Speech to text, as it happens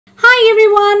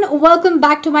everyone, welcome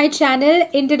back to my channel.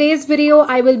 In today's video,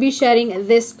 I will be sharing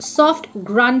this soft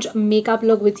grunge makeup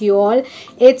look with you all.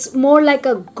 It's more like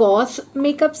a goth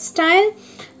makeup style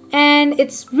and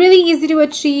it's really easy to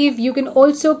achieve. You can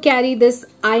also carry this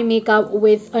eye makeup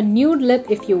with a nude lip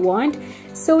if you want.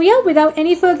 So yeah, without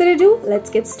any further ado, let's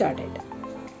get started.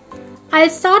 I'll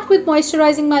start with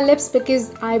moisturizing my lips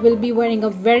because I will be wearing a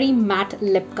very matte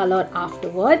lip color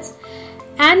afterwards.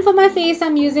 And for my face,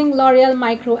 I'm using L'Oreal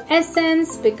Micro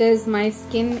Essence because my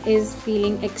skin is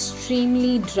feeling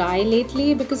extremely dry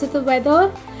lately because of the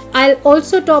weather. I'll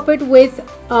also top it with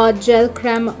a gel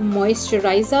creme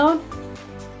moisturizer.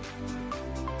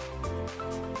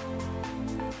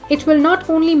 It will not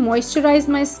only moisturize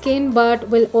my skin but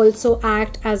will also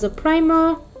act as a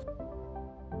primer.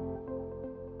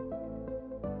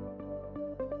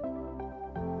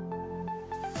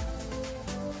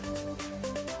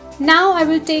 Now I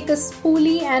will take a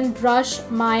spoolie and brush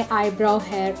my eyebrow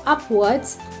hair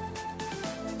upwards.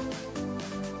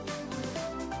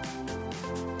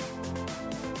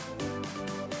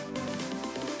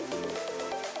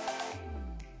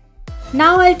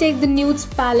 Now I'll take the Nudes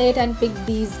palette and pick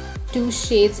these two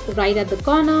shades right at the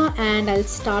corner and I'll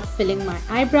start filling my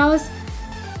eyebrows.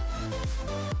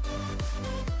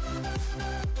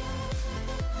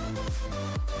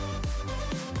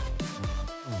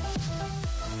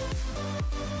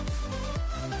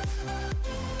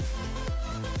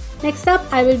 Next up,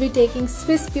 I will be taking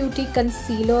Swiss Beauty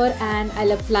concealer and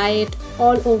I'll apply it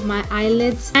all over my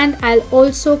eyelids and I'll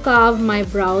also carve my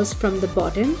brows from the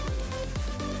bottom.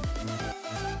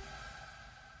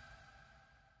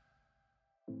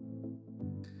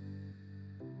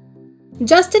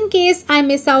 Just in case I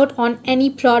miss out on any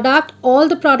product, all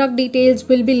the product details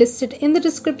will be listed in the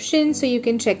description so you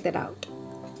can check that out.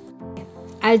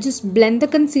 I'll just blend the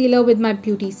concealer with my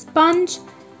beauty sponge.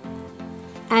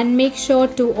 And make sure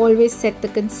to always set the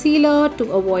concealer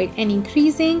to avoid any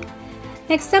creasing.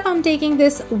 Next up, I'm taking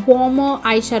this warmer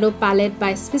eyeshadow palette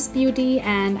by Swiss Beauty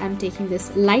and I'm taking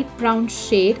this light brown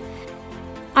shade.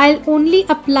 I'll only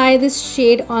apply this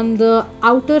shade on the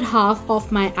outer half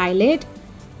of my eyelid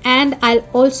and I'll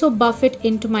also buff it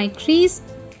into my crease.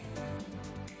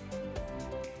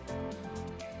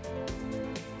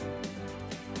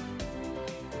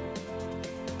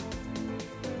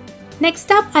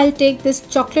 Next up, I'll take this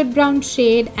chocolate brown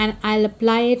shade and I'll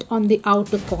apply it on the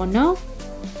outer corner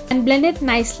and blend it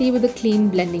nicely with a clean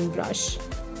blending brush.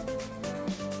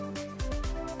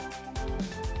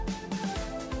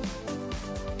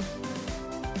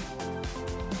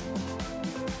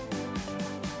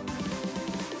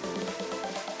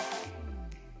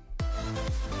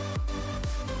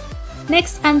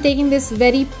 Next, I'm taking this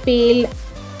very pale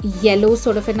yellow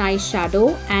sort of an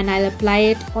eyeshadow and I'll apply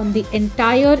it on the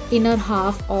entire inner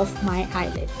half of my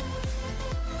eyelid.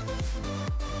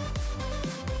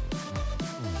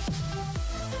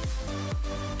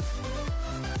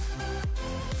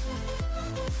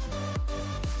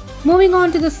 Moving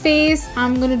on to the face,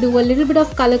 I'm going to do a little bit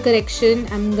of color correction.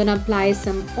 I'm going to apply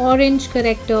some orange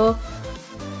corrector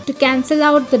to cancel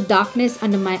out the darkness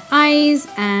under my eyes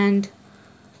and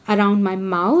around my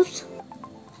mouth.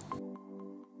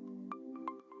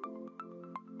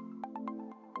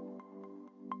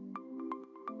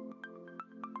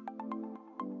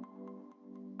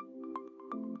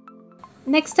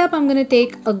 Next up, I'm going to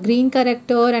take a green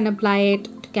corrector and apply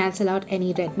it to cancel out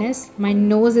any redness. My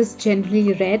nose is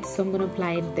generally red, so I'm going to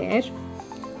apply it there.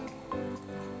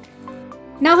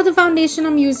 Now for the foundation,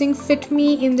 I'm using Fit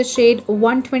Me in the shade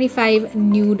 125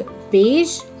 Nude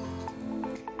Beige.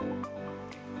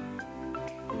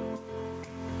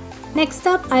 Next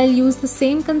up, I'll use the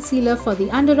same concealer for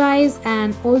the under eyes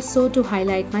and also to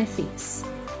highlight my face.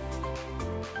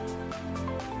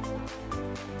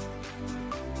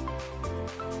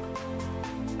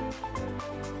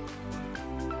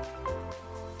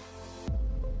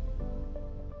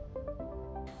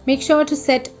 Make sure to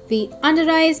set the under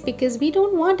eyes because we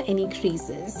don't want any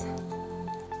creases.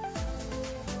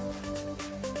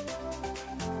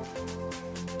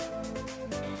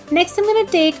 Next, I'm going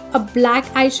to take a black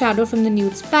eyeshadow from the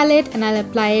Nudes palette and I'll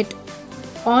apply it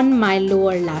on my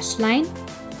lower lash line.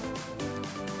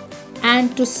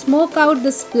 And to smoke out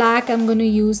this black, I'm going to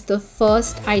use the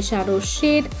first eyeshadow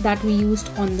shade that we used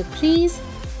on the crease.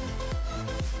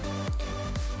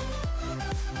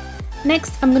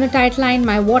 Next, I'm going to tightline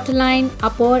my waterline,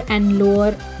 upper and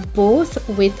lower both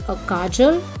with a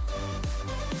kajal.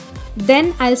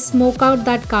 Then I'll smoke out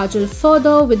that kajal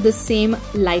further with the same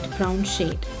light brown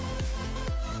shade.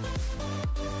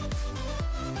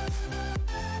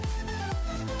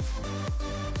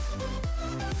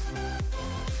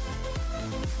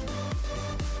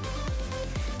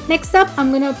 Next up,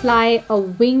 I'm going to apply a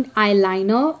winged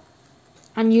eyeliner.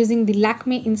 I'm using the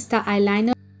Lakme Insta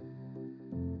eyeliner.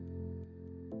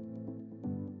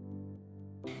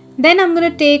 Then I'm going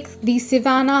to take the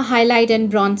Sivanna highlight and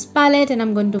bronze palette and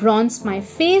I'm going to bronze my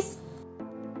face.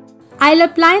 I'll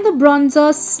apply the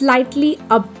bronzer slightly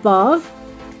above.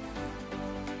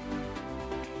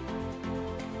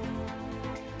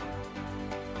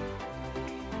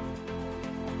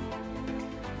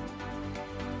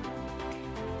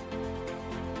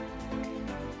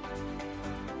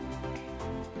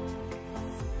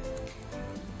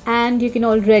 And you can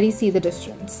already see the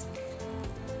difference.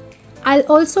 I'll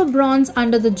also bronze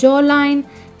under the jawline,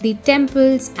 the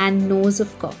temples and nose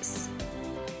of course.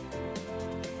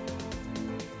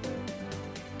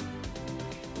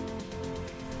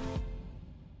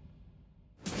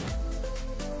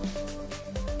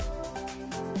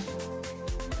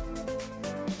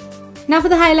 Now for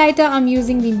the highlighter, I'm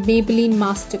using the Maybelline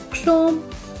Master Chrome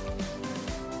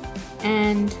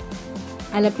and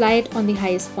I'll apply it on the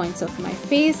highest points of my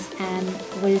face and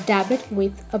will dab it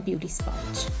with a beauty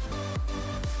sponge.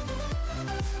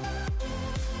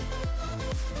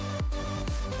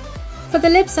 For the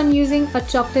lips, I'm using a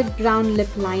chocolate brown lip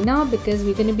liner because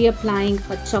we're going to be applying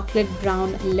a chocolate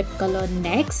brown lip color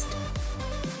next.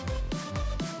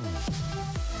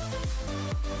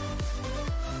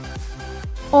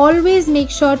 Always make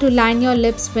sure to line your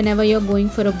lips whenever you're going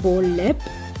for a bold lip.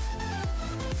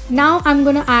 Now I'm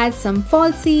going to add some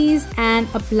falsies and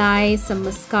apply some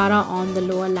mascara on the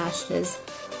lower lashes.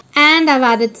 And I've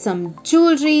added some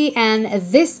jewelry and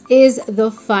this is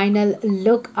the final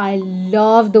look. I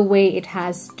love the way it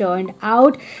has turned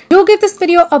out. Do give this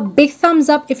video a big thumbs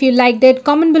up if you liked it.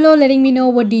 Comment below letting me know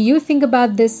what do you think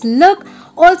about this look.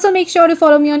 Also make sure to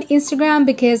follow me on Instagram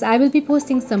because I will be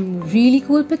posting some really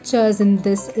cool pictures in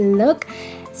this look.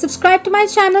 Subscribe to my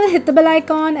channel, hit the bell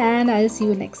icon and I'll see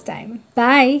you next time.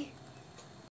 Bye.